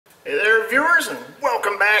Hey there viewers, and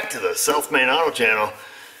welcome back to the Self-Made Auto channel.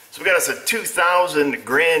 So we got us a 2000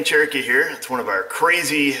 Grand Cherokee here. It's one of our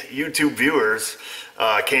crazy YouTube viewers.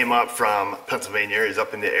 Came up from Pennsylvania. He's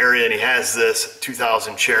up in the area and he has this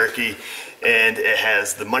 2000 Cherokee, and it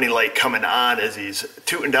has the money light coming on as he's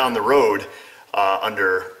tooting down the road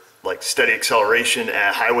under like steady acceleration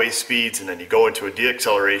at highway speeds, and then you go into a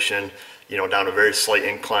deacceleration, you know, down a very slight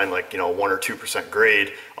incline, like, you know, 1 or 2%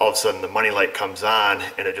 grade. All of a sudden the money light comes on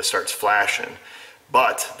and it just starts flashing.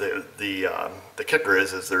 But the kicker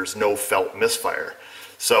is there's no felt misfire.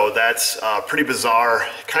 So that's pretty bizarre,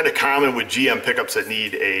 kind of common with GM pickups that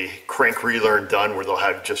need a crank relearn done, where they'll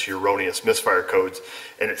have just erroneous misfire codes.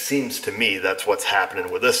 And it seems to me that's what's happening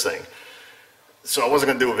with this thing. So I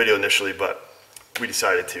wasn't gonna do a video initially, but we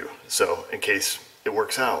decided to, so in case it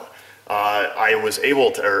works out. I was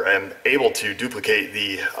able to, or am able to duplicate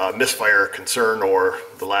the misfire concern, or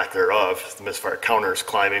the lack thereof, the misfire counters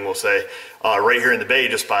climbing, we'll say, right here in the bay,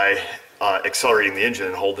 just by accelerating the engine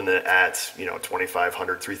and holding it at, you know,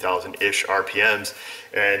 2,500, 3,000-ish RPMs,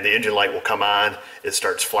 and the engine light will come on, it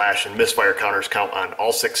starts flashing. Misfire counters count on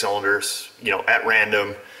all 6 cylinders, you know, at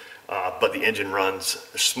random, but the engine runs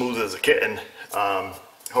smooth as a kitten.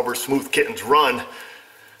 However smooth kittens run.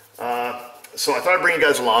 So I thought I'd bring you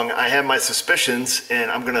guys along. I have my suspicions,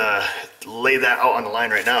 and I'm gonna lay that out on the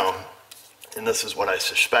line right now. And this is what I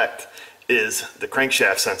suspect is the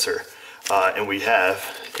crankshaft sensor. And we have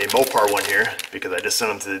a Mopar one here, because I just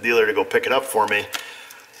sent them to the dealer to go pick it up for me.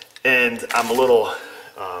 And I'm a little,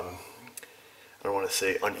 I don't want to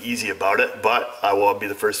say uneasy about it, but I will be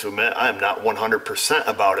the first to admit I am not 100%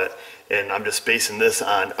 about it. And I'm just basing this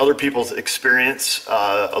on other people's experience,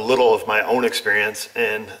 a little of my own experience,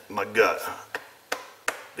 and my gut,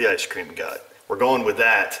 the ice cream gut. We're going with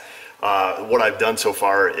that. What I've done so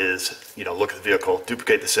far is, you know, look at the vehicle,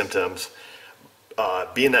 duplicate the symptoms.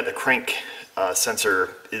 Being that the crank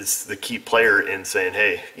sensor is the key player in saying,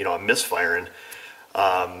 hey, you know, I'm misfiring.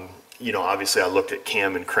 You know, obviously I looked at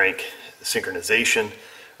cam and crank synchronization,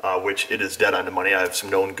 which it is dead on the money. I have some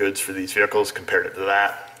known goods for these vehicles. Compared it to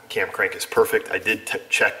that, cam crank is perfect. I did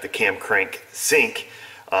check the cam crank sync,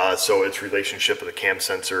 so its relationship of the cam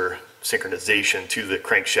sensor synchronization to the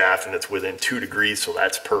crankshaft, and it's within 2 degrees, so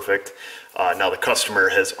that's perfect. Now the customer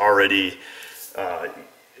has already,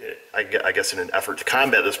 I guess in an effort to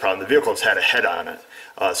combat this problem, the vehicle has had a head on it.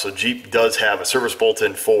 So Jeep does have a service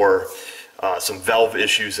bulletin for some valve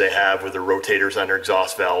issues they have with the rotators on their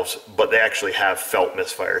exhaust valves, but they actually have felt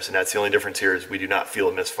misfires, and that's the only difference here. Is we do not feel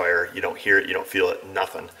a misfire. You don't hear it, you don't feel it,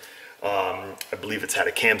 nothing. I believe it's had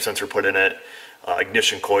a cam sensor put in it,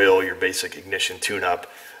 ignition coil, your basic ignition tune-up,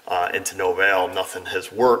 into no valve. Nothing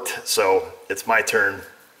has worked, so it's my turn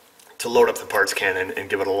to load up the parts can and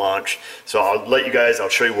give it a launch. So I'll let you guys, I'll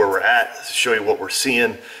show you where we're at, show you what we're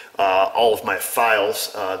seeing, all of my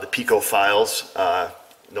files, the Pico files,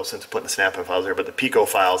 no sense of putting the snap-in files there, but the Pico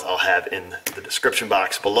files I'll have in the description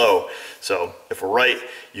box below. So if we're right,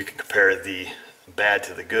 you can compare the bad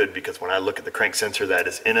to the good, because when I look at the crank sensor that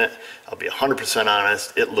is in it, I'll be 100%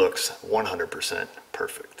 honest, it looks 100%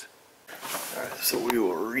 perfect. All right, so we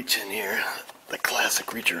will reach in here, the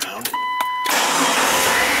classic reach around.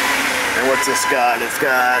 And what's this got? It's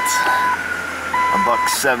got a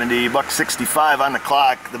 $1.70, $1.65 on the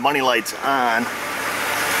clock. The money light's on.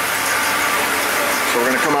 So we're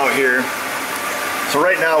gonna come out here. So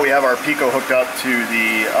right now we have our Pico hooked up to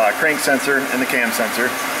the crank sensor and the cam sensor.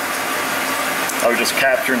 I was just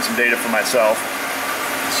capturing some data for myself.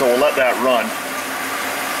 So we'll let that run.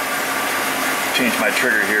 Change my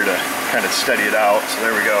trigger here to kind of steady it out. So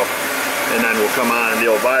there we go. And then we'll come on the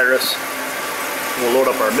old virus. We'll load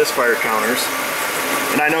up our misfire counters.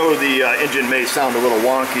 And I know the engine may sound a little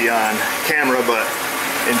wonky on camera, but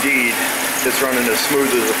indeed it's running as smooth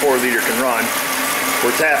as a 4-liter can run.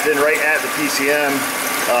 We're tapped in right at the PCM.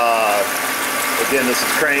 Again, this is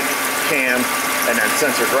crank, cam, and then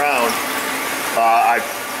sensor ground.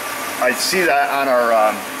 I see that on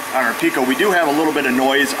our Pico. We do have a little bit of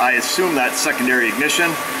noise. I assume that's secondary ignition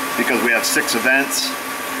because we have 6 events.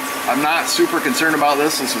 I'm not super concerned about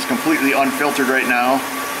this. This is completely unfiltered right now.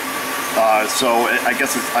 So I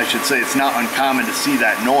guess I should say it's not uncommon to see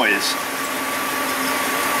that noise.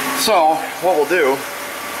 So what we'll do,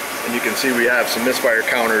 and you can see we have some misfire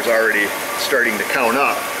counters already starting to count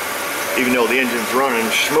up, even though the engine's running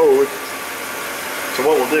smooth. So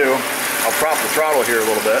what we'll do, I'll prop the throttle here a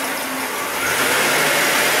little bit.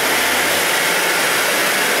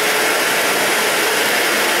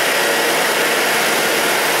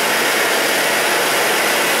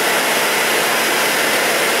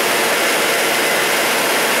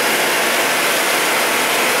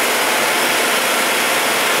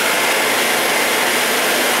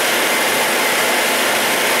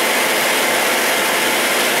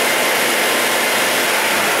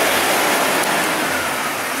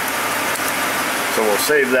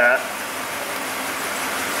 save that.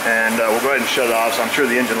 And we'll go ahead and shut it off. So I'm sure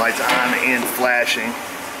the engine light's on and flashing.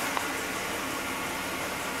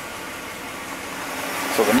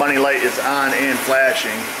 So the money light is on and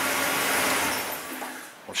flashing.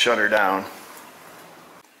 We'll shut her down.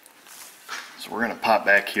 So we're gonna pop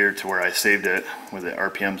back here to where I saved it, where the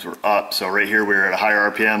RPMs were up. So right here we're at a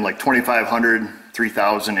higher RPM, like 2,500,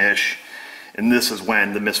 3,000-ish. And this is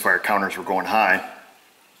when the misfire counters were going high.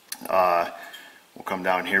 We'll come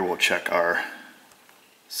down here, we'll check our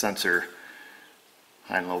sensor,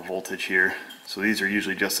 high and low voltage here. So these are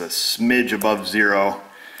usually just a smidge above 0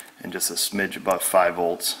 and just a smidge above 5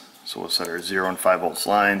 volts. So we'll set our 0 and 5 volts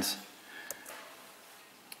lines.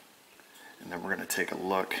 And then we're going to take a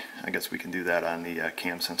look. I guess we can do that on the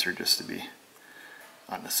cam sensor just to be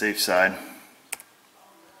on the safe side.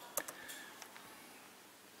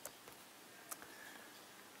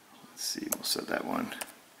 Let's see, we'll set that one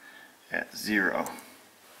at 0.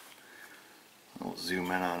 We'll zoom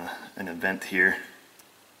in on an event here.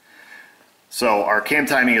 So our cam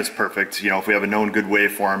timing is perfect. You know, if we have a known good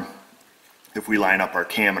waveform, if we line up our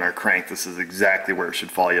cam and our crank, this is exactly where it should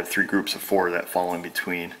fall. You have 3 groups of 4 that fall in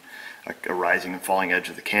between a rising and falling edge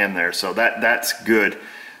of the cam there. So that's good.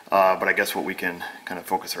 But I guess what we can kind of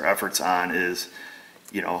focus our efforts on is,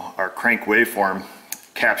 you know, our crank waveform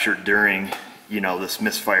captured during, you know, this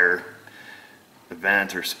misfire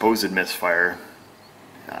event or supposed misfire.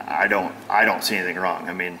 I don't see anything wrong.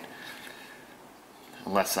 I mean,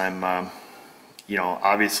 unless I'm, you know,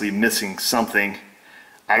 obviously missing something,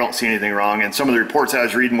 I don't see anything wrong. And some of the reports I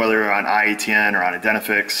was reading, whether on IATN or on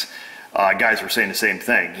Identifix, guys were saying the same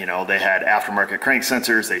thing. You know, they had aftermarket crank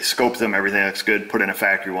sensors, they scoped them, everything looks good, put in a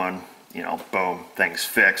factory one, you know, boom, things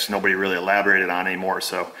fixed. Nobody really elaborated on it anymore.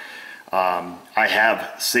 So I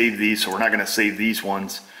have saved these, so we're not going to save these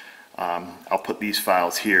ones. I'll put these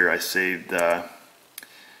files here. I saved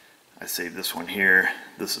this one here.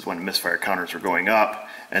 This is when misfire counters were going up,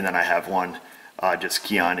 and then I have one just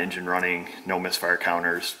key on, engine running, no misfire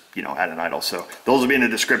counters, you know, at an idle. So those will be in the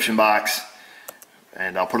description box,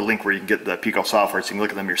 and I'll put a link where you can get the Pico software so you can look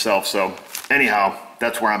at them yourself. So anyhow,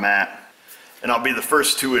 that's where I'm at. And I'll be the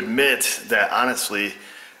first to admit that honestly,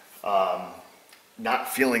 not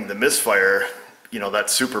feeling the misfire, you know,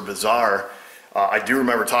 that's super bizarre. I do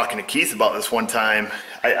remember talking to Keith about this one time.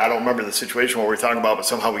 I don't remember the situation what we were talking about, but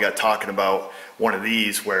somehow we got talking about one of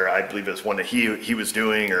these where I believe it was one that he was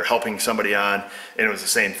doing or helping somebody on, and it was the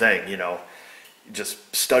same thing, you know.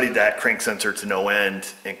 Just studied that crank sensor to no end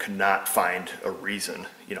and could not find a reason,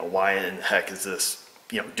 you know, why in the heck is this,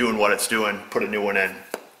 you know, doing what it's doing, put a new one in,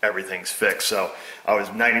 everything's fixed. So I was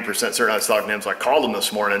 90% certain I was talking to him, so I called him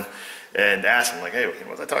this morning and asked him, like, hey,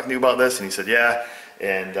 was I talking to you about this? And he said, yeah.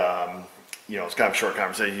 And you know, it's kind of a short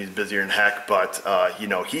conversation. He's busier than heck, but you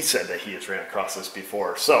know, he said that he has ran across this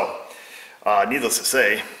before. So needless to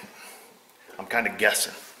say, I'm kind of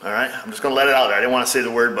guessing. All right, I'm just gonna let it out there. I didn't want to say the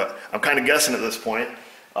word, but I'm kind of guessing at this point.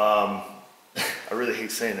 I really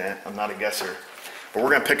hate saying that. I'm not a guesser, but we're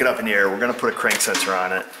gonna pick it up in the air. We're gonna put a crank sensor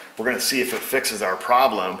on it. We're gonna see if it fixes our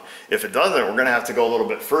problem. If it doesn't, we're gonna have to go a little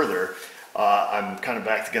bit further. I'm kind of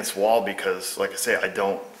backed against the wall because, like I say,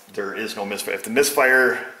 there is no misfire. If the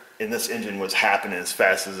misfire in this engine was happening as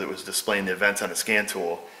fast as it was displaying the events on the scan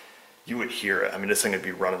tool, you would hear it. I mean, this thing would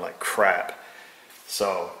be running like crap.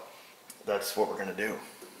 So that's what we're gonna do.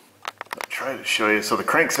 I'll try to show you. So the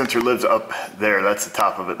crank sensor lives up there. That's the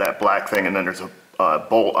top of it, that black thing, and then there's a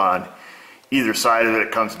bolt on either side of it.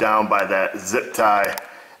 It comes down by that zip tie,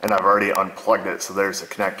 and I've already unplugged it. So there's the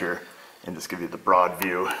connector, and just give you the broad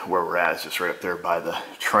view where we're at. It's just right up there by the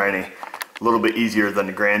tranny. A little bit easier than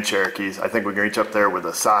the Grand Cherokees. I think we can reach up there with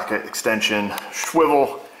a socket, extension,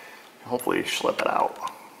 swivel, hopefully slip it out.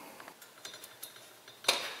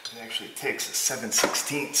 It actually takes a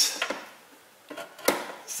 7/16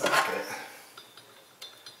 socket.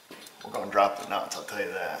 We're going to drop the nuts, I'll tell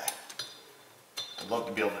you that. I'd love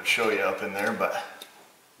to be able to show you up in there, but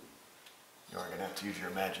you are going to have to use your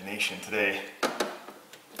imagination today.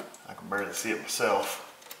 I can barely see it myself.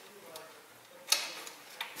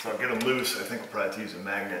 So I'll get them loose. I think we'll probably have to use a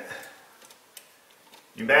magnet.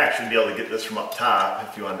 You may actually be able to get this from up top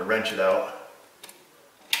if you wanted to wrench it out.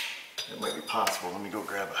 It might be possible. Let me go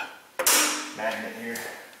grab a magnet here.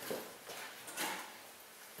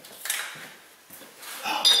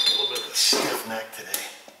 Oh, a little bit of a stiff neck today.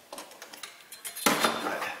 All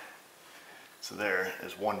right. So there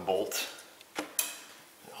is one bolt. That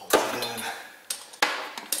holds it in.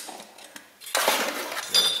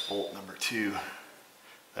 There's bolt number 2.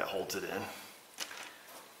 That holds it in. And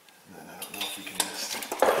then I don't know if we can just,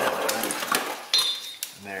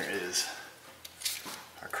 and there is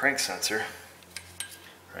our crank sensor.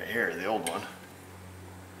 right here, the old one.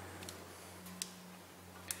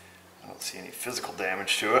 I don't see any physical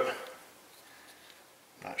damage to it.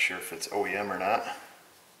 Not sure if it's OEM or not.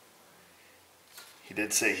 He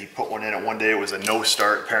did say he put one in it one day. It was a no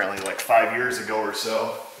start, apparently like 5 years ago or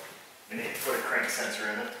so. And he put a crank sensor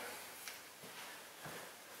in it.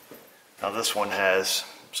 Now this one has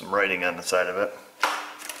some writing on the side of it.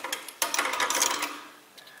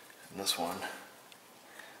 And this one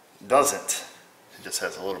doesn't. It just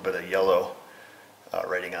has a little bit of yellow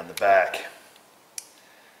writing on the back.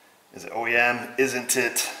 Is it OEM? Isn't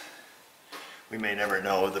it? We may never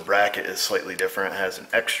know. The bracket is slightly different. It has an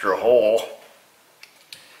extra hole.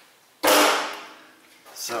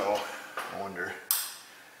 So I wonder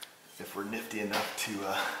if we're nifty enough to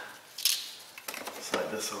slide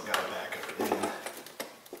this little guy back up in.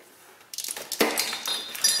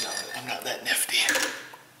 No, I'm not that nifty.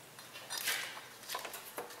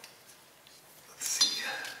 Let's see.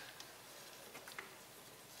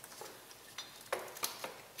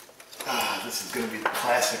 This is going to be the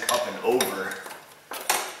classic up and over.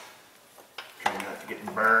 Trying not to get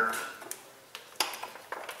burnt.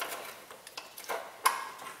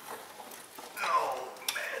 Oh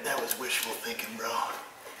man, that was wishful thinking, bro.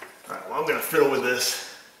 Alright, well I'm going to fiddle with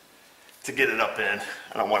this to get it up in.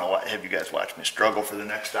 I don't want to have you guys watch me struggle for the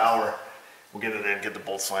next hour. We'll get it in, get the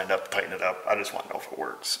bolts lined up, tighten it up. I just want to know if it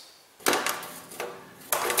works.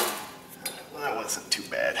 Well, that wasn't too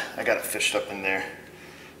bad. I got it fished up in there.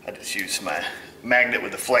 I just used my magnet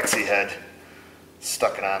with the flexi head,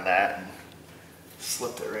 stuck it on that and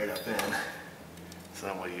slipped it right up in. So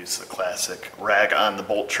then we'll use the classic rag on the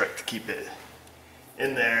bolt trick to keep it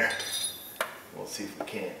in there. We'll see if we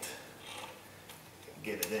can't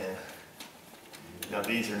get it in. Now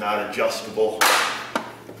these are not adjustable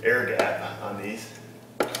air gap on these.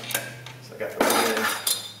 So I got to put in.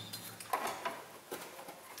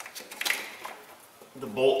 The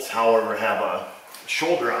bolts, however, have a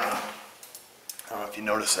shoulder on them. I don't know if you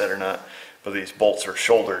noticed that or not, but these bolts are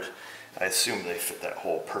shouldered. I assume they fit that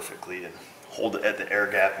hole perfectly and hold it at the air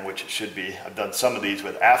gap in which it should be. I've done some of these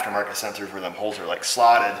with aftermarket sensors where them holes are like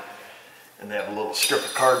slotted and they have a little strip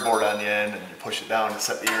of cardboard on the end and you push it down to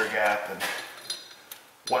set the air gap and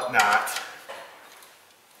whatnot.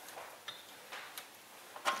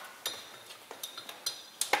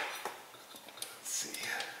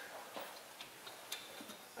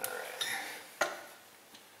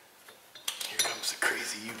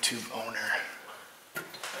 YouTube owner.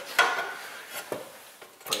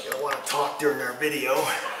 But you'll want to talk during our video.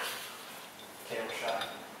 Camera shy.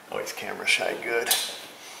 Oh, he's camera shy, good.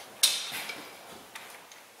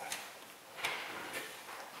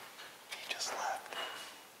 He just left.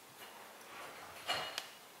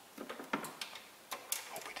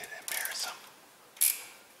 Hope we didn't embarrass him.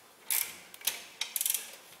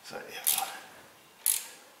 So yeah,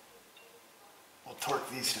 we'll torque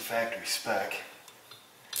these to factory spec.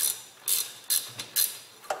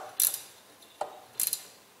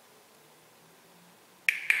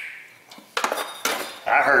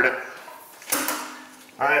 I heard it.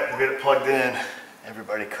 Alright, we'll get it plugged in.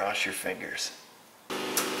 Everybody cross your fingers.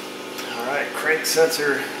 Alright, crank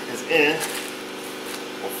sensor is in.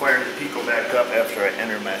 We'll fire the Pico back up after I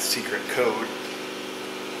enter my secret code.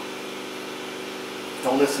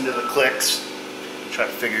 Don't listen to the clicks. Try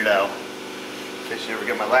to figure it out. In case you ever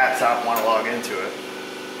get my laptop and want to log into it.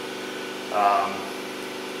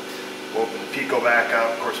 We'll open the Pico back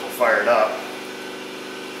up. Of course, we'll fire it up.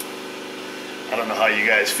 I don't know how you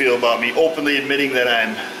guys feel about me openly admitting that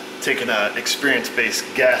I'm taking an experience-based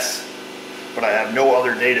guess, but I have no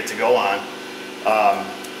other data to go on.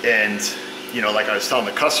 And you know, like I was telling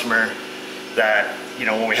the customer that, you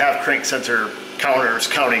know, when we have crank sensor counters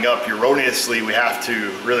counting up erroneously, we have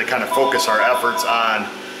to really kind of focus our efforts on,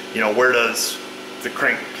 you know, where does the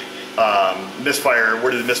crank misfire,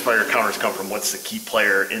 where do the misfire counters come from? What's the key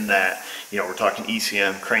player in that? You know, we're talking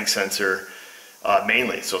ECM, crank sensor,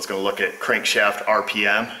 mainly. So it's going to look at crankshaft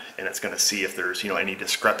RPM and it's going to see if there's, you know, any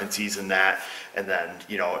discrepancies in that. And then,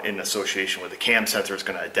 you know, in association with the cam sensor, it's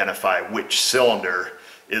going to identify which cylinder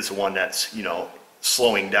is the one that's, you know,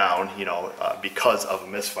 slowing down, you know, because of a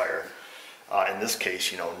misfire. In this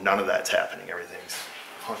case, you know, none of that's happening. Everything's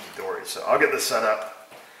hunky-dory. So I'll get this set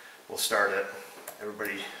up. We'll start it.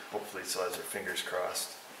 Everybody hopefully still has their fingers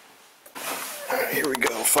crossed. All right, here we go,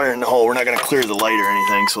 fire in the hole. We're not going to clear the light or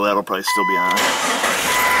anything, so that'll probably still be on.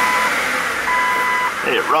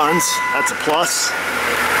 Hey, it runs. That's a plus.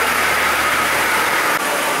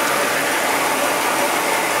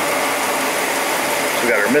 We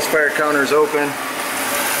got our misfire counters open.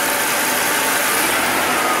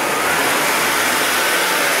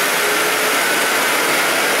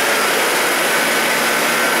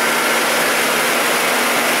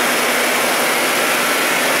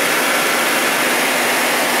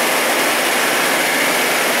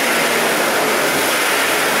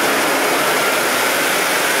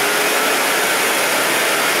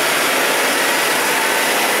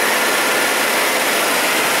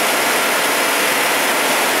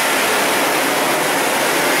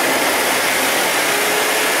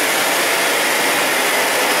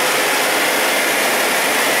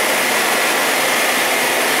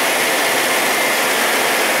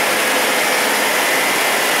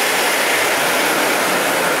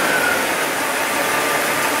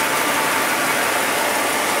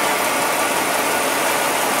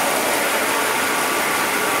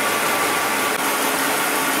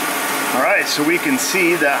 All right, so we can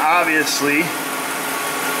see that obviously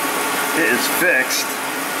it is fixed.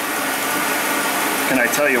 Can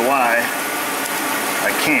I tell you why?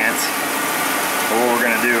 I can't. But what we're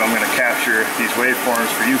gonna do, I'm gonna capture these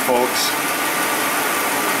waveforms for you folks.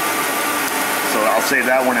 So I'll save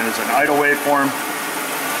that one as an idle waveform.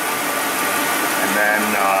 And then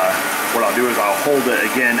what I'll do is I'll hold it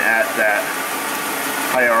again at that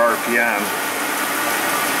higher RPM.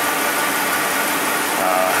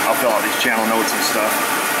 I'll fill out these channel notes and stuff.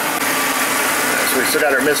 So we still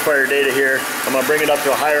got our misfire data here. I'm gonna bring it up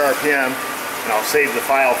to a higher RPM and I'll save the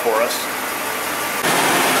file for us.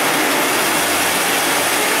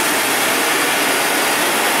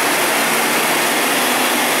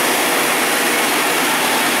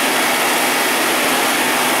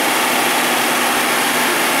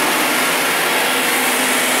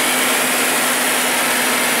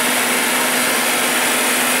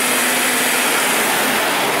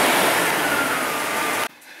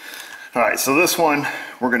 All right, so this one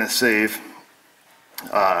we're gonna save.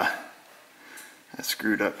 I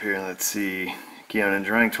screwed up here. Let's see. Key on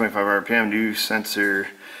engine running, 25 RPM, new sensor,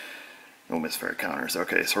 no misfire counters.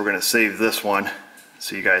 Okay, so we're gonna save this one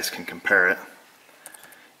so you guys can compare it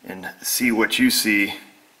and see what you see.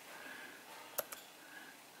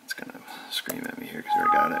 It's gonna scream at me here because we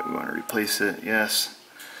already got it. We want to replace it. Yes.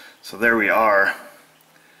 So there we are.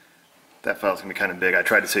 That file's gonna be kind of big. I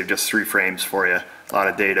tried to save just 3 frames for you. A lot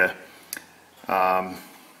of data.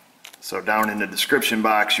 So down in the description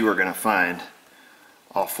box you are going to find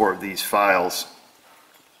all 4 of these files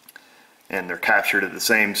and they're captured at the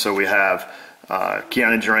same. So we have key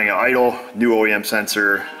on engine running at idle, new OEM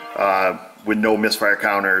sensor with no misfire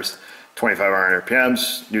counters, 25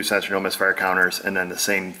 RPMs, new sensor, no misfire counters, and then the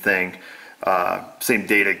same thing, same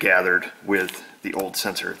data gathered with the old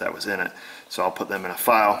sensor that was in it. So I'll put them in a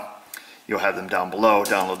file. You'll have them down below.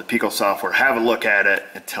 Download the Pico software, have a look at it,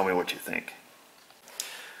 and tell me what you think.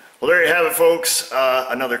 Well, there you have it, folks.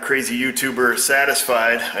 Another crazy YouTuber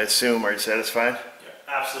satisfied, I assume. Are you satisfied? Yeah,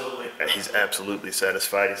 absolutely. He's absolutely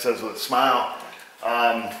satisfied. He says with a smile.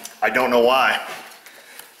 I don't know why.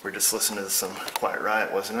 We're just listening to some Quiet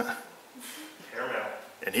Riot, wasn't it? Paramount.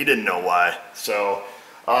 And he didn't know why. So,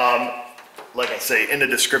 like I say, in the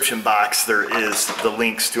description box there is the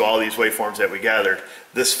links to all these waveforms that we gathered.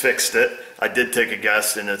 This fixed it. I did take a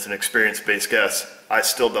guess, and it's an experience-based guess. I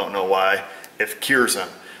still don't know why. It cures them.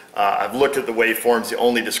 I've looked at the waveforms. The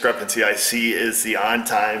only discrepancy I see is the on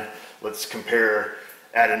time. Let's compare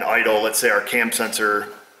at an idle. Let's say our cam sensor,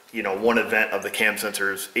 you know, one event of the cam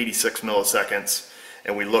sensor is 86 milliseconds,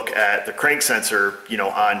 and we look at the crank sensor, you know,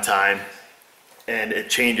 on time, and it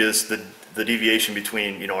changes the deviation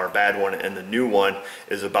between, you know, our bad one and the new one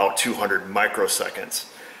is about 200 microseconds.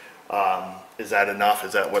 Is that enough?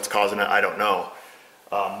 Is that what's causing it? I don't know.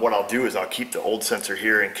 What I'll do is I'll keep the old sensor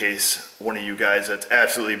here in case one of you guys that's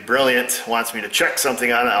absolutely brilliant wants me to check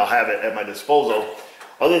something on it. I'll have it at my disposal.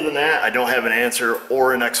 Other than that, I don't have an answer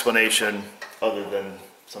or an explanation other than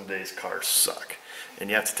some days cars suck. And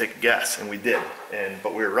you have to take a guess, and we did.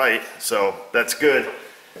 But we were right, so that's good.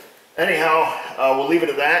 Anyhow, we'll leave it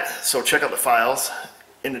at that. So check out the files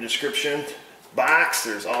in the description box.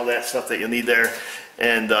 There's all that stuff that you'll need there.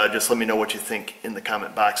 And just let me know what you think in the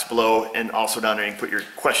comment box below. And also down there you can put your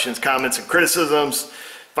questions, comments, and criticisms.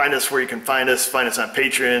 Find us where you can find us. Find us on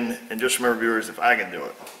Patreon. And just remember, viewers, if I can do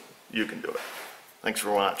it, you can do it. Thanks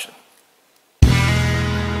for watching.